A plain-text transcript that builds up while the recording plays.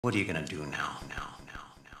What are you gonna do now?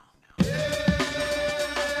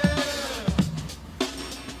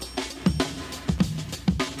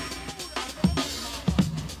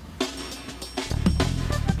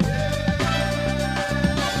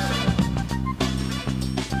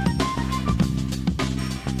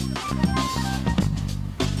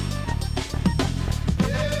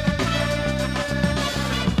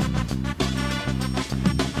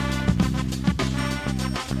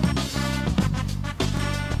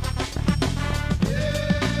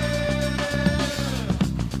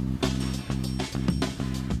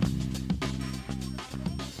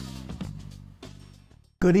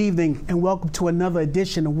 Good evening and welcome to another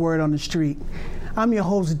edition of Word on the Street. I'm your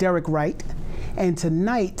host, Derek Wright, and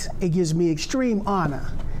tonight it gives me extreme honor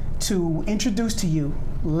to introduce to you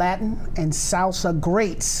Latin and salsa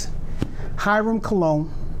greats, Hiram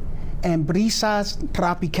Colon and Brisa's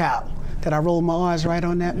Tropical. Did I roll my R's right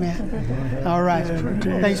on that, man? All right.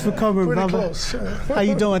 Thanks for coming, Pretty brother. Close. How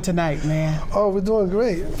you doing tonight, man? Oh, we're doing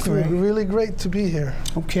great. Really great to be here.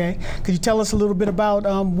 Okay. Could you tell us a little bit about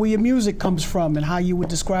where your music comes from and how you would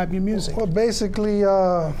describe your music? Well, basically,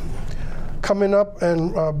 coming up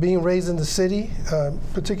and being raised in the city,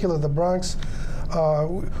 particularly the Bronx,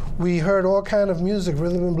 we heard all kind of music,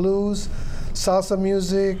 rhythm and blues, salsa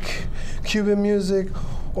music, Cuban music,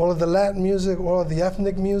 all of the Latin music, all of the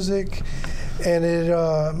ethnic music, and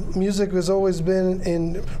music has always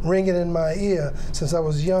been ringing in my ear since I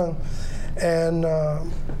was young. And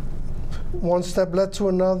one step led to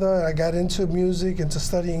another. I got into music, into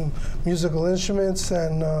studying musical instruments,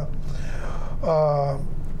 and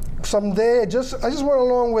someday I just went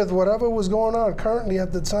along with whatever was going on currently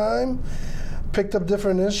at the time. Picked up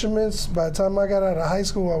different instruments. By the time I got out of high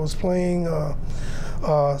school, I was playing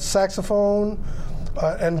saxophone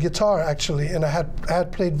and guitar, actually, and I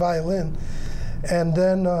had played violin. And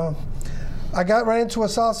then I got right into a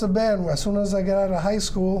salsa band as soon as I got out of high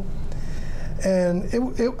school. And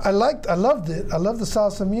I loved it. I loved the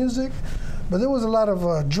salsa music, but there was a lot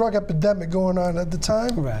of drug epidemic going on at the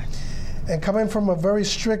time. Right. And coming from a very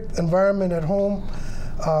strict environment at home,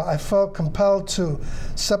 I felt compelled to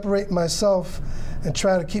separate myself and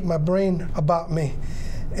try to keep my brain about me,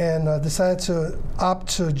 and decided to opt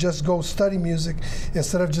to just go study music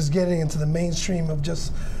instead of just getting into the mainstream of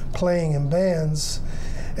just playing in bands.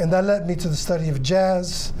 And that led me to the study of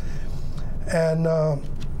jazz. And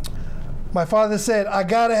my father said, I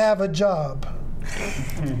gotta have a job.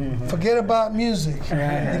 Forget about music.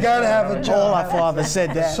 You gotta have a job. All our father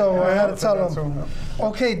said that. So I had to tell him,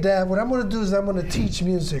 okay, Dad, what I'm gonna do is I'm gonna teach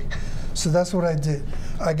music. So that's what I did.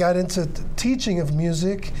 I got into teaching of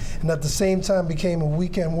music, and at the same time became a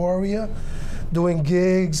weekend warrior, doing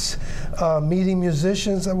gigs, meeting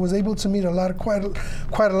musicians. I was able to meet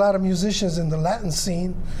quite a lot of musicians in the Latin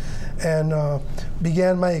scene, and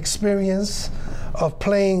began my experience of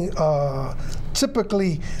playing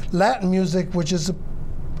typically Latin music, which is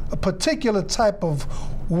a particular type of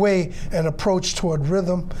way and approach toward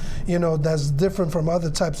rhythm, that's different from other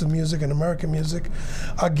types of music and American music.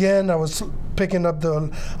 Again, I was picking up the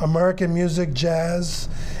American music, jazz,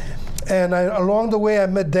 and along the way I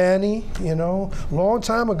met Danny, long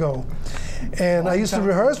time ago. And I used to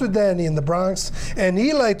rehearse with Danny in the Bronx, and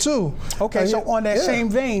Eli too. Okay, so on that same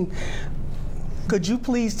vein, could you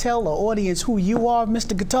please tell the audience who you are,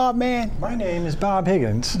 Mr. Guitar Man? My name is Bob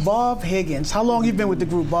Higgins. Bob Higgins. How long you been with the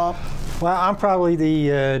group, Bob? Well, I'm probably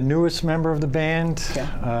the newest member of the band. Okay.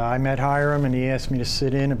 I met Hiram, and he asked me to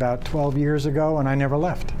sit in about 12 years ago, and I never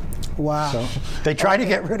left. Wow. So they tried to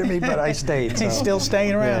get rid of me, but I stayed. So. He's still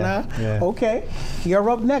staying around, Yeah, huh? yeah. Okay. You're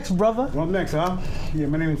up next, brother. Well, up next, huh? Yeah,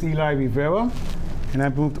 my name is Eli Rivera, and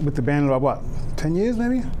I've been with the band about, what, 10 years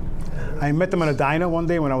maybe? I met them at a diner one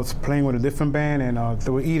day when I was playing with a different band, and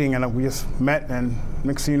they were eating, and we just met, and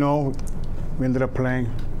next thing you know, we ended up playing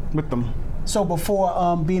with them. So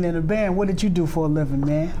before being in a band, what did you do for a living,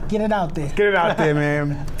 man? Get it out there. Get it out there,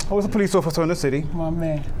 man. I was a police officer in the city. My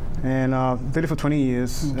man. And did it for 20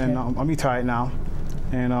 years, Okay. and I'm retired now.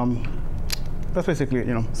 And that's basically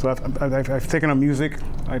it, So I've taken up music.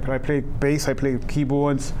 I play bass, I play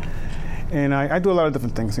keyboards, and I do a lot of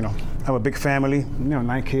different things, I have a big family,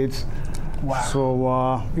 9 kids. Wow. So,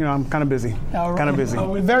 I'm kind of busy. All right. Kind of busy. Oh,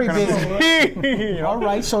 we're very busy. All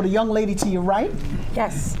right, so the young lady to your right.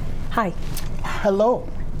 Yes. Hi. Hello.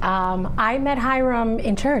 I met Hiram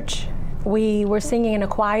in church. We were singing in a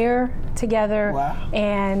choir together. Wow.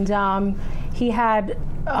 And he had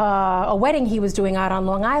a wedding he was doing out on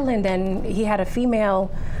Long Island, and he had a female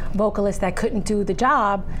vocalist that couldn't do the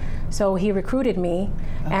job, so he recruited me.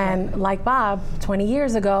 Okay. And like Bob, 20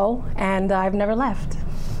 years ago, and I've never left.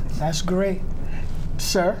 That's great.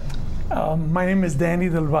 Sir? My name is Danny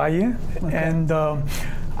Del Valle, and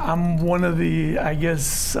I'm one of the, I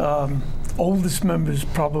guess, oldest members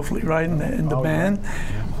probably, right, in the band.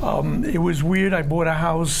 It was weird. I bought a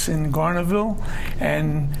house in Garnerville,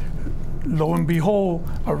 and lo and behold,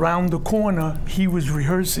 around the corner, he was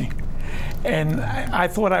rehearsing. And I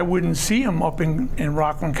thought I wouldn't see him up in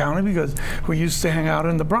Rockland County because we used to hang out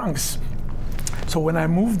in the Bronx. So when I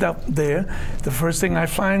moved up there, the first thing I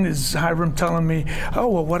find is Hiram telling me, oh,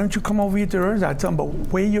 well, why don't you come over here to rehearse? I tell him, but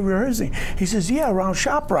where are you rehearsing? He says, yeah, around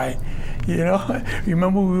ShopRite. You know,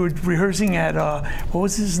 remember we were rehearsing at, what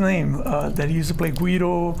was his name, that he used to play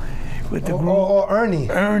Guido with the group? Ernie.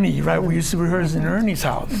 Ernie, right? We used to rehearse in Ernie's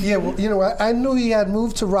house. Yeah, well, you know, I knew he had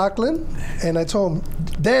moved to Rockland, and I told him,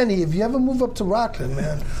 Danny, if you ever move up to Rockland,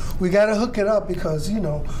 man, we got to hook it up because, you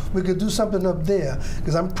know, we could do something up there.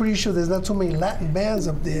 Because I'm pretty sure there's not too many Latin bands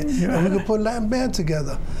up there, and we could put a Latin band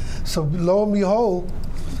together. So lo and behold,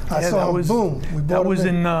 I saw him, boom. We that was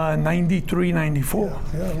in 93, 94.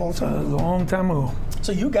 Yeah, a long time ago. A long time ago.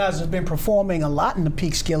 So you guys have been performing a lot in the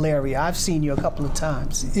Peekskill area. I've seen you a couple of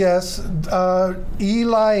times. Yes,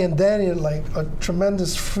 Eli and Danny are like a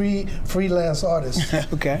tremendous freelance artists.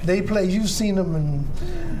 Okay. They play. You've seen them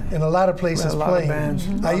in a lot of places playing.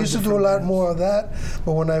 I used to do a lot more of that,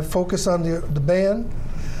 but when I focus on the band,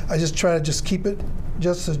 I just try to just keep it,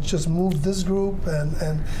 just move this group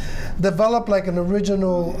and develop like an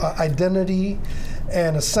original identity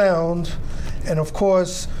and a sound. And of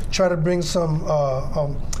course, try to bring some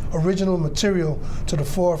original material to the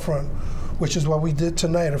forefront, which is what we did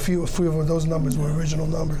tonight. A few of those numbers were original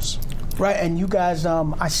numbers. Right, and you guys,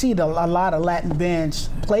 I see a lot of Latin bands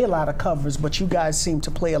play a lot of covers, but you guys seem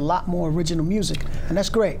to play a lot more original music, and that's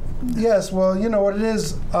great. Yes, well, you know what it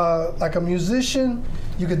is, like a musician,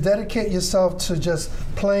 you could dedicate yourself to just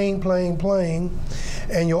playing,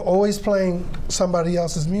 and you're always playing somebody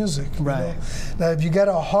else's music. Right. You know? Now, if you got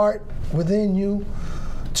a heart within you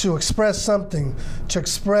to express something, to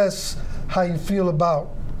express how you feel about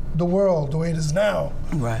the world the way it is now,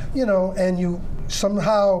 right? You know, and you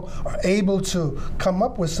somehow are able to come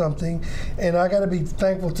up with something, and I got to be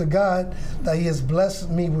thankful to God that He has blessed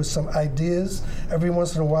me with some ideas every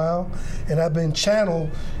once in a while, and it's been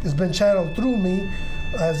channeled through me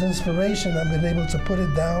as inspiration. I've been able to put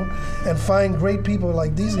it down and find great people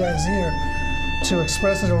like these guys here to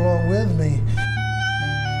express it along with me.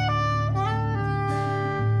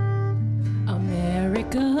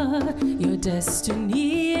 America, your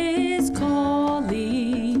destiny is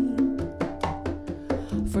calling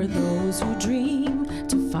for those who dream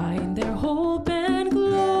to find their hope and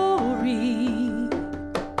glory.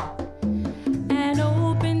 An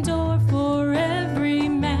open door for every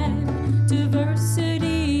man,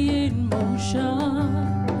 diversity in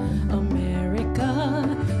motion.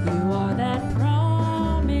 America, you are that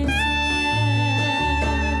promised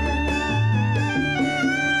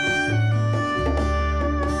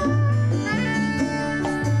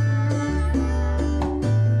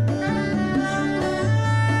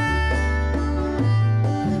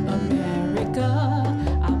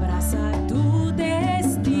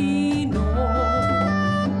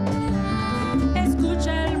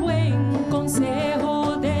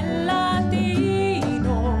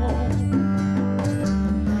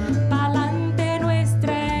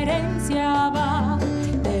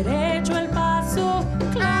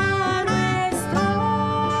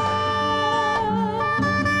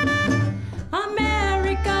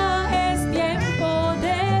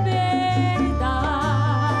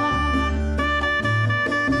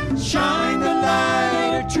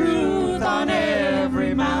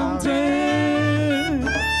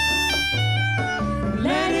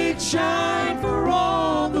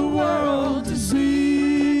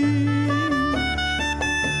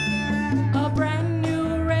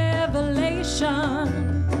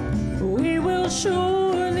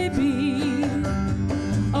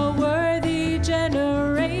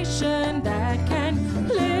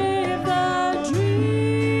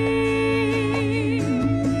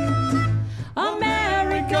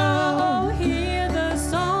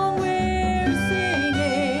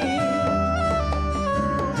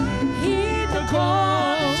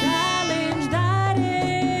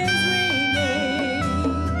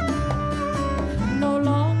no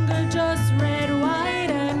longer just red, white,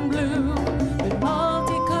 and blue, but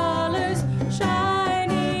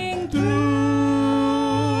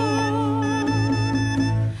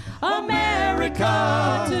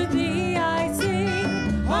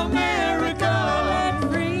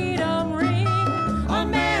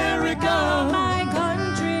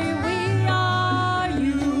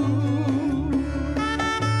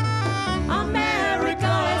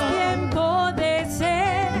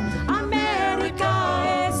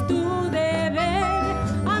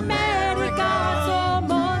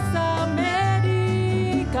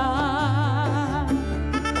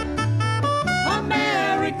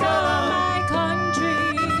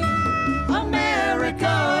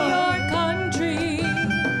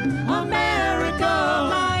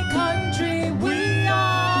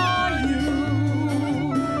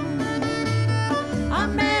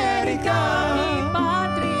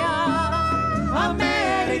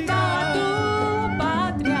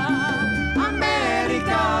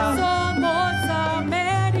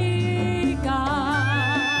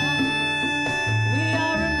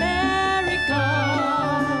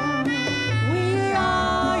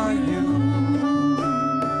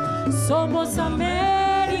Somos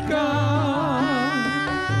America.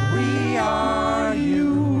 We are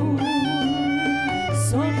you.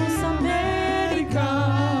 Somos America.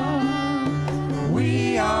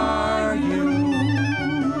 We are you.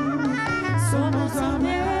 Somos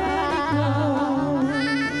America.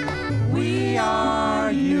 We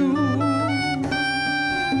are you.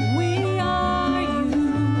 We are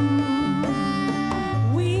you.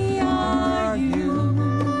 We are you.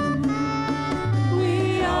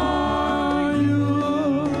 We are you.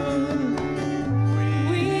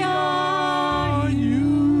 We are you.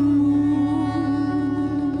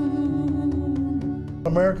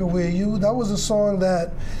 America, We're You. That was a song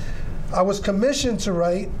that I was commissioned to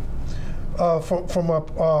write from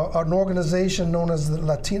an organization known as the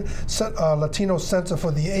Latino Center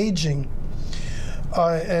for the Aging.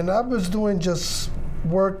 And I was doing just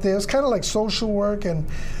work there. It's kind of like social work, and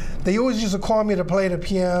they always used to call me to play the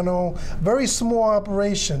piano. Very small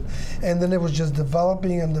operation, and then it was just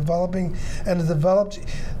developing and developing, and it developed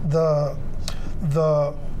the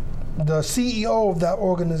CEO of that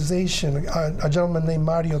organization, a gentleman named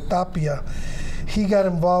Mario Tapia. He got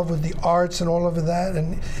involved with the arts and all of that,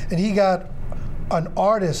 and he got an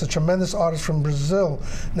artist, a tremendous artist from Brazil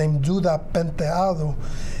named Duda Penteado,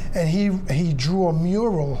 and he drew a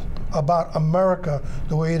mural about America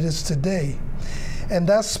the way it is today. And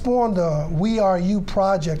that spawned the We Are You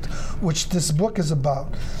project, which this book is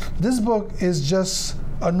about. This book is just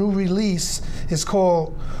a new release. It's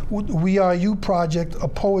called We Are You Project, a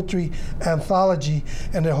poetry anthology,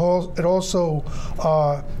 and it also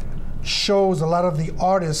shows a lot of the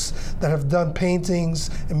artists that have done paintings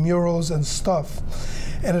and murals and stuff.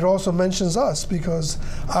 And it also mentions us, because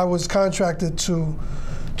I was contracted to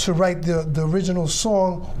write the original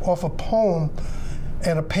song off a poem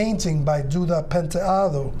and a painting by Duda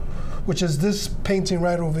Penteado, which is this painting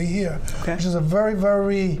right over here, which is a very,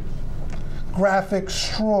 very graphic,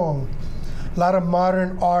 strong, a lot of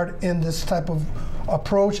modern art in this type of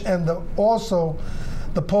approach. And also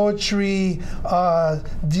the poetry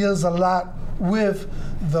deals a lot with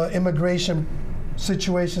the immigration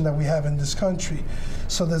situation that we have in this country.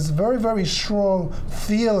 So there's very, very strong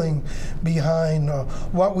feeling behind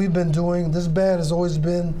what we've been doing. This band has always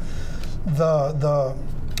been the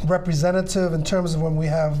representative in terms of when we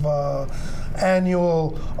have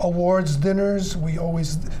annual awards dinners. We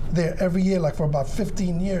always there every year, like for about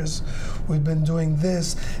 15 years we've been doing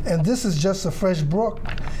this. And this is just a fresh book.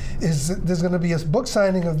 There's going to be a book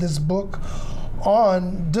signing of this book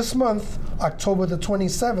on this month, October the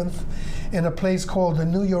 27th, in a place called the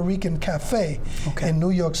New Yorican Cafe in New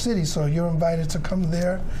York City. So you're invited to come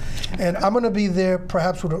there. And I'm going to be there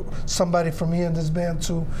perhaps with somebody from here in this band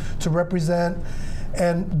to represent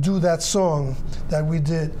and do that song that we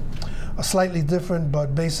did. Slightly different,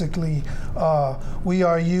 but basically We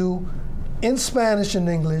Are You in Spanish and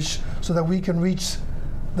English, so that we can reach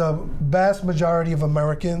the vast majority of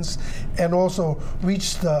Americans and also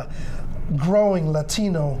reach the growing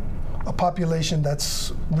Latino population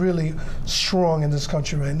that's really strong in this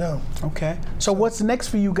country right now. Okay. So what's next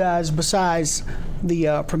for you guys besides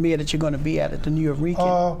the premiere that you're going to be at the New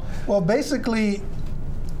Yorican? Well, basically,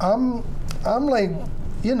 I'm like,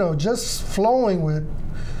 just flowing with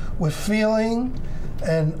feeling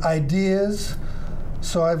and ideas.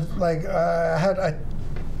 So I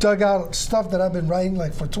dug out stuff that I've been writing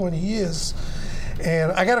like for 20 years.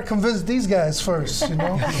 And I got to convince these guys first, They're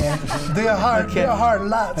a hard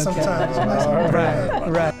lot sometimes.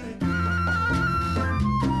 Right.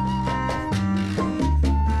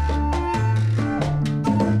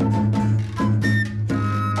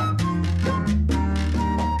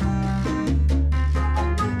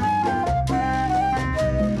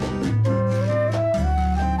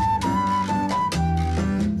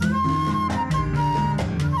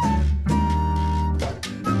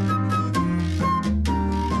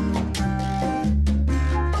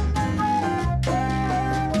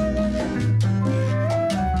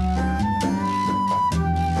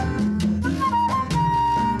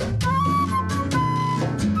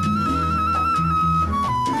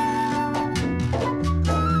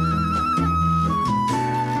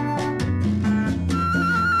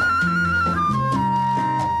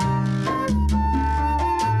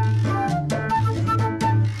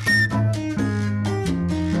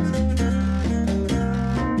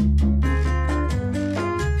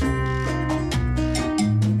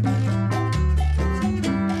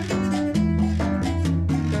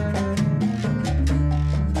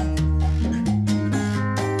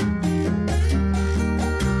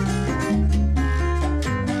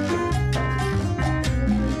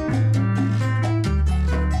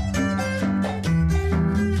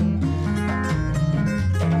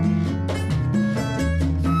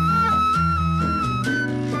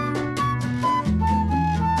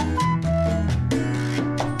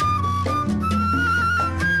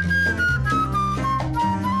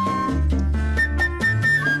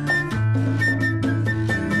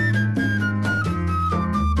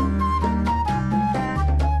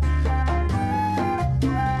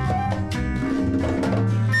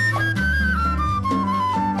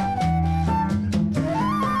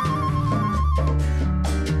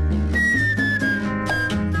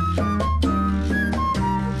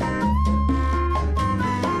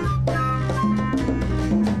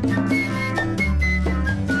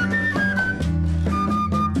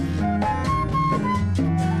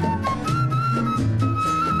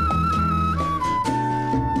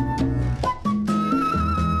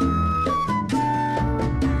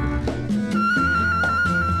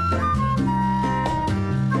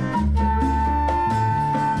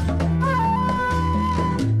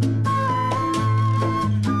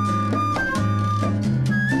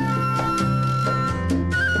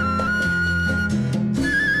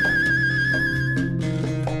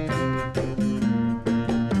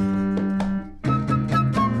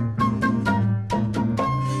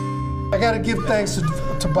 got to give thanks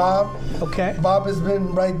to Bob. Okay. Bob has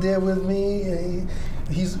been right there with me.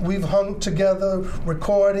 We've hung together,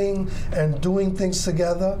 recording and doing things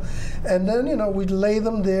together, and then we lay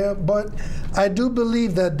them there. But I do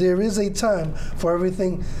believe that there is a time for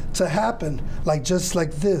everything to happen, just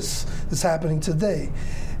like this is happening today,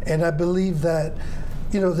 and I believe that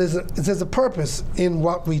there's a purpose in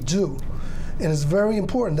what we do, and it's very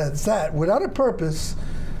important that without a purpose,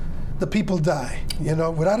 the people die.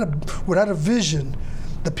 Without a vision,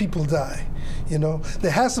 the people die.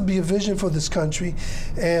 There has to be a vision for this country,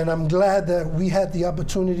 and I'm glad that we had the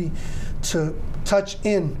opportunity to touch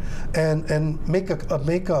in and make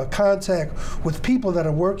a contact with people that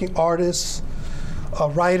are working, artists,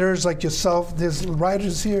 writers like yourself. There's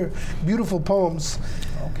writers here, beautiful poems,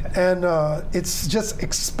 and it's just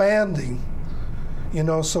expanding.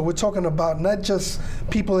 So we're talking about not just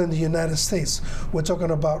people in the United States. We're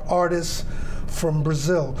talking about artists from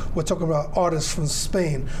Brazil. We're talking about artists from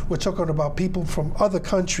Spain. We're talking about people from other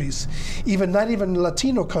countries, not even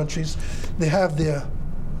Latino countries. They have their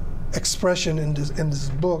expression in this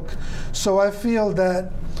book. So I feel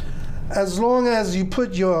that as long as you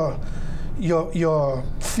put your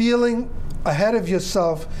feeling ahead of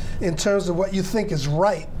yourself in terms of what you think is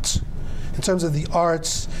right, in terms of the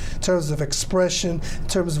arts, in terms of expression, in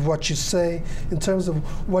terms of what you say, in terms of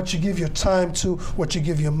what you give your time to, what you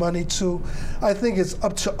give your money to, I think it's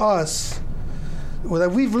up to us. Well,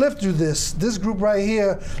 we've lived through this group right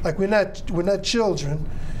here. We're not children.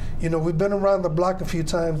 We've been around the block a few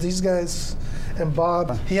times. These guys and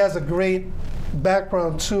Bob, he has a great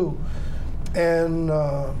background too, and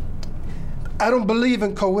I don't believe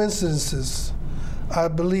in coincidences. I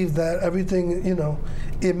believe that everything,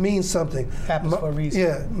 it means something. Happens for a reason.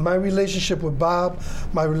 Yeah, my relationship with Bob,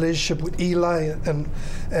 my relationship with Eli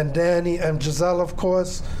and Danny and Giselle, of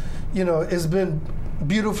course, it's been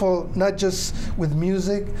beautiful, not just with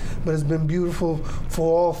music, but it's been beautiful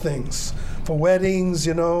for all things. For weddings,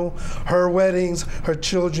 her weddings, her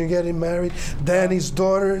children getting married, Danny's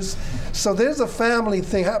daughters. So there's a family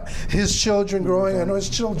thing. His children growing, I know his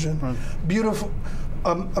children. Beautiful.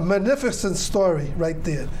 A magnificent story right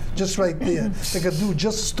there, just right there. They could do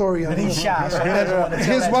just a story on him. He's shy.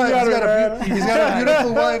 His wife, he's got a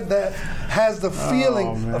beautiful wife that has the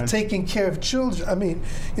feeling of taking care of children. I mean,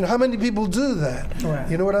 how many people do that? Right.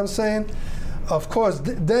 You know what I'm saying? Of course,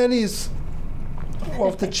 Danny's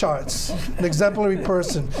off the charts, an exemplary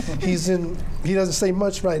person. He doesn't say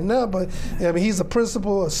much right now, but he's a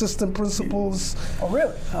principal, assistant principals. Oh,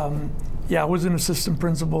 really? Yeah, I was an assistant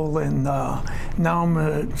principal, and now I'm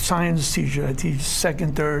a science teacher. I teach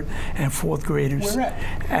 2nd, 3rd, and 4th graders. Where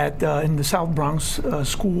at? In the South Bronx, a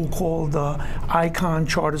school called Icon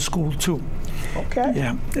Charter School 2. Okay.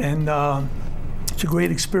 Yeah, and it's a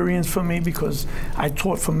great experience for me because I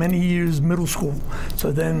taught for many years middle school.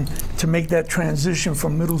 So then to make that transition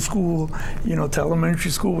from middle school, to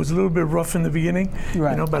elementary school was a little bit rough in the beginning.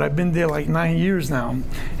 Right. But I've been there 9 years now,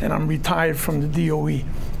 and I'm retired from the DOE.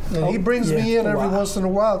 And he brings me in every once in a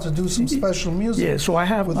while to do some special music. Yeah, so I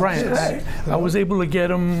have, right, I was able to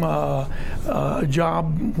get him a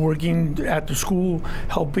job working at the school,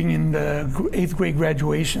 helping in the 8th grade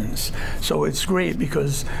graduations. So it's great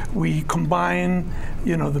because we combine,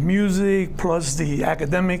 the music plus the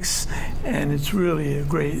academics, and it's really a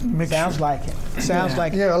great mixture. Sounds like it. Sounds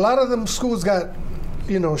like it. Yeah, a lot of them schools got,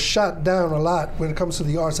 shot down a lot when it comes to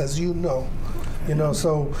the arts, as you know.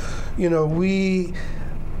 So, we,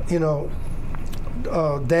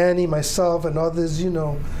 Danny, myself, and others,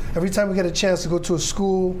 every time we get a chance to go to a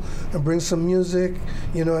school and bring some music,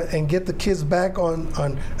 and get the kids back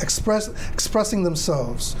on expressing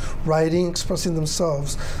themselves, writing, expressing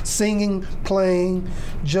themselves, singing, playing,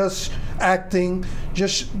 just acting,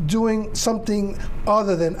 just doing something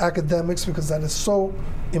other than academics, because that is so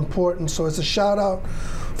important. So it's a shout out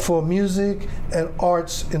for music and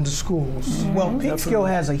arts in the schools. Well, Peekskill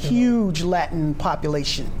has a huge Latin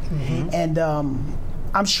population, and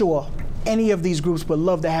I'm sure any of these groups would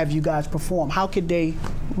love to have you guys perform. How could they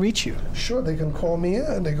reach you? Sure, they can call me.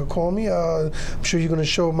 They can call me. I'm sure you're going to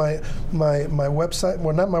show my website.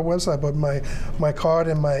 Well, not my website, but my card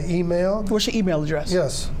and my email. What's your email address?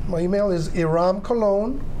 Yes, my email is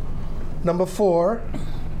iramcolon, 4,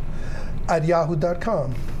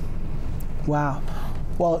 @yahoo.com. Wow.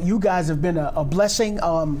 Well, you guys have been a blessing.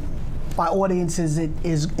 My audience is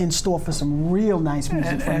in store for some real nice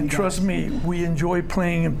music from you And guys. trust me, we enjoy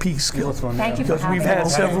playing in Peekskill. Thank you for Because we've having had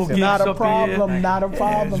us. several gigs Not a up problem, here. not a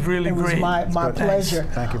problem. It's really it was great. my pleasure.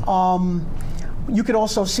 Thank you. You can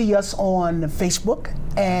also see us on Facebook,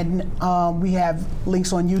 and we have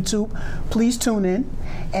links on YouTube. Please tune in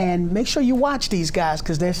And make sure you watch these guys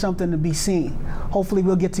because there's something to be seen. Hopefully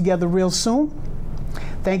we'll get together real soon.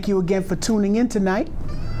 Thank you again for tuning in tonight.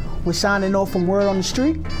 We're signing off from Word on the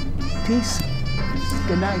Street. Peace.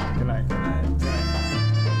 Good night. Good night.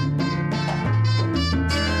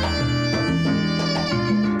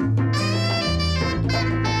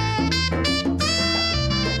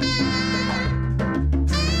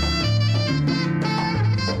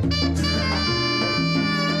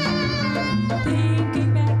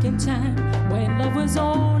 Thinking back in time when love was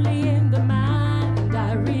only in the mind,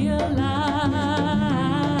 I realized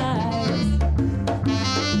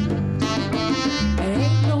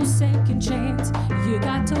ain't no second chance. You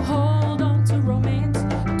got to hold on to romance.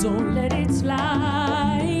 Don't let it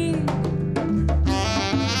slide.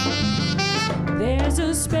 There's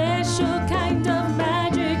a special kind of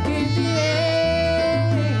magic in the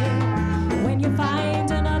air when you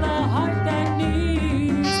find another heart that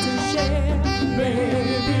needs to share.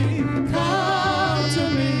 Baby, come to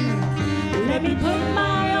me. Let me put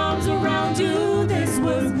my arms around you. This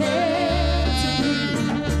was meant to be.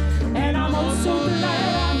 And I'm also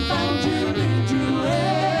glad I found you, need you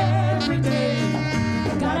every day.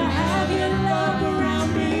 Gotta have your love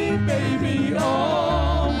around me, baby,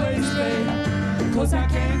 always stay. 'Cause I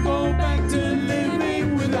can't go back to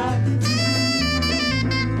living without you.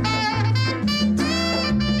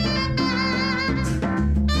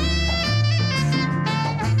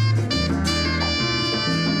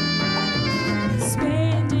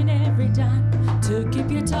 Spending every dime to keep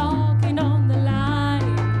you talking on the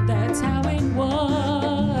line. That's how it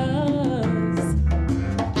was.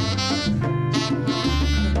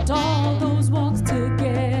 And all those walks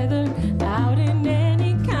together out in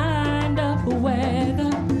any kind of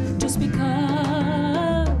weather, just because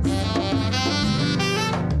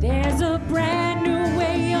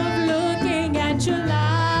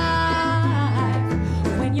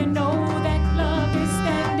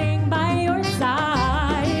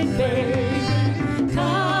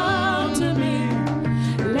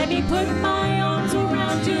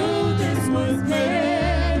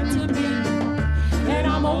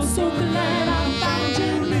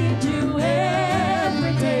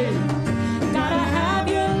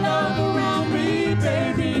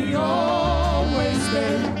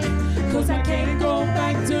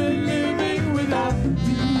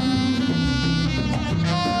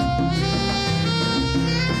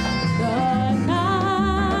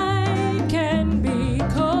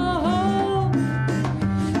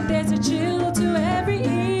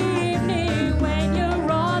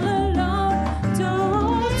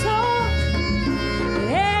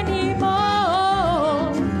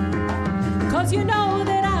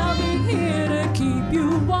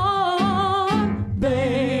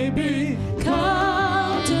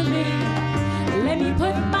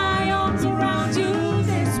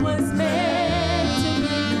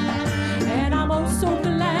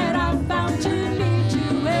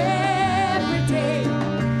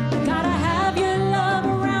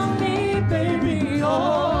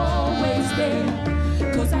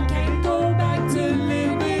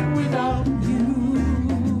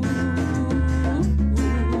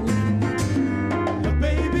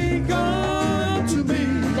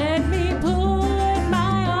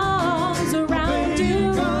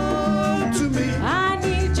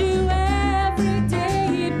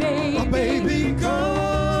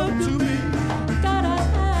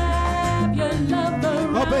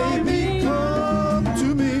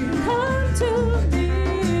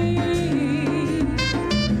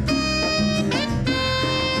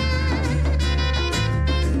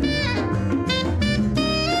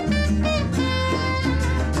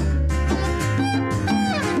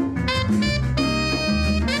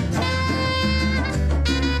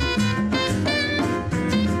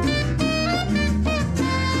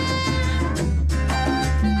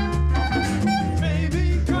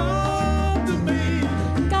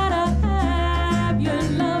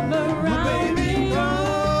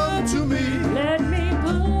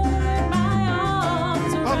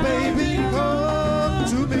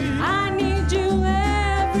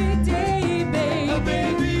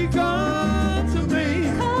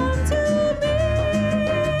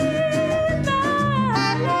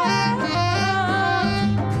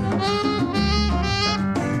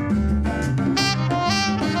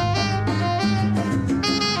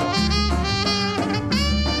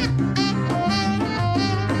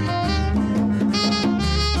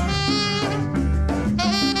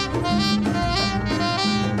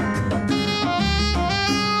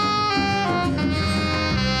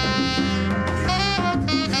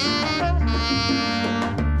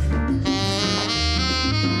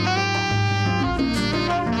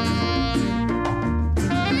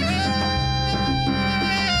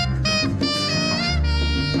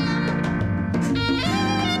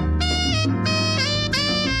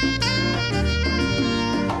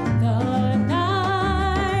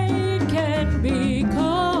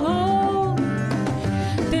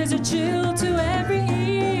chill to every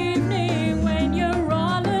evening when you're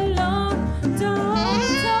all alone.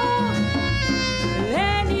 Don't talk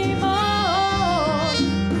anymore,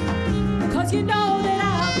 'cause you know that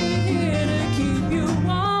I'll be here to keep you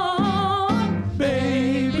warm.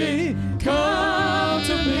 Baby, come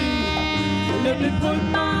to me. Let me put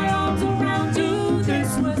my arms around you.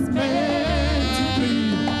 This was meant to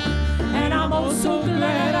be. And I'm oh so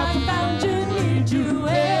glad I found you. Need you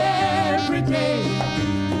every day.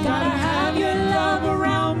 Gotta have your love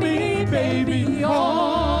around me, baby,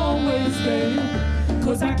 always, babe.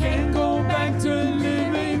 'Cause I can't go back to